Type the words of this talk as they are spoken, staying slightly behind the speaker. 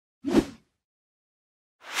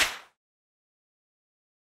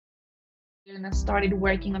And I started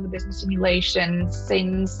working on the business simulation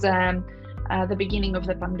since the beginning of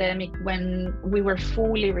the pandemic, when we were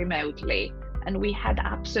fully remotely and we had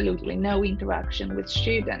absolutely no interaction with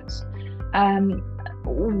students.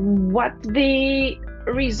 What the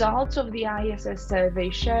results of the ISS survey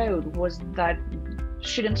showed was that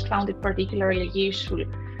students found it particularly useful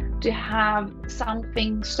to have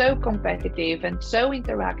something so competitive and so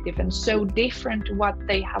interactive and so different to what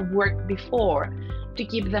they have worked before, to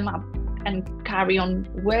keep them up and carry on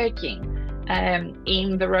working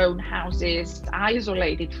in their own houses,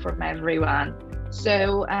 isolated from everyone.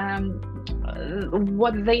 So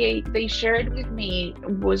what they shared with me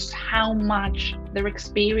was how much their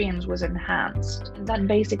experience was enhanced. That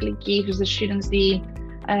basically gives the students the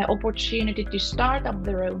opportunity to start up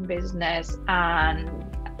their own business and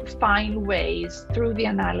find ways through the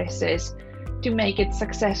analysis to make it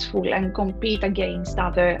successful and compete against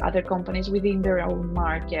other companies within their own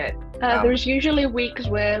market. There's usually weeks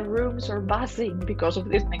where rooms are buzzing because of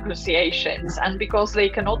these negotiations and because they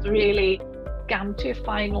cannot really come to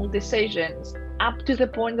final decisions, up to the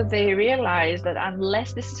point that they realize that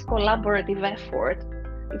unless this is collaborative effort,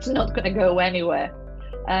 it's not going to go anywhere.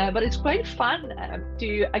 But it's quite fun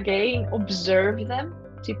to again observe them,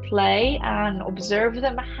 to play and observe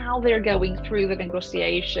them how they're going through the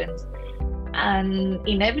negotiations. And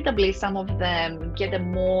inevitably, some of them get a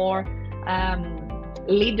more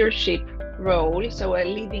leadership role, so a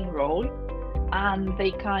leading role, and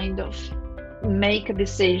they kind of make a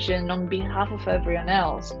decision on behalf of everyone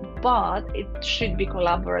else. But it should be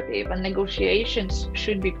collaborative, and negotiations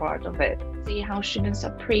should be part of it. See how students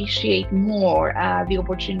appreciate more the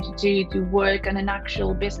opportunity to work on an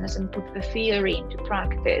actual business and put the theory into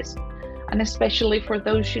practice. And especially for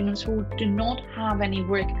those students who do not have any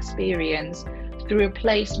work experience through a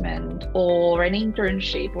placement or an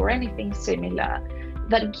internship or anything similar,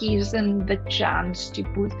 that gives them the chance to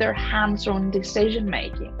put their hands on decision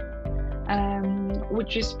making,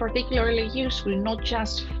 which is particularly useful not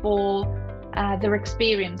just for their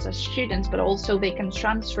experience as students, but also they can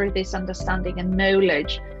transfer this understanding and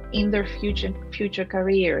knowledge in their future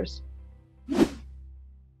careers.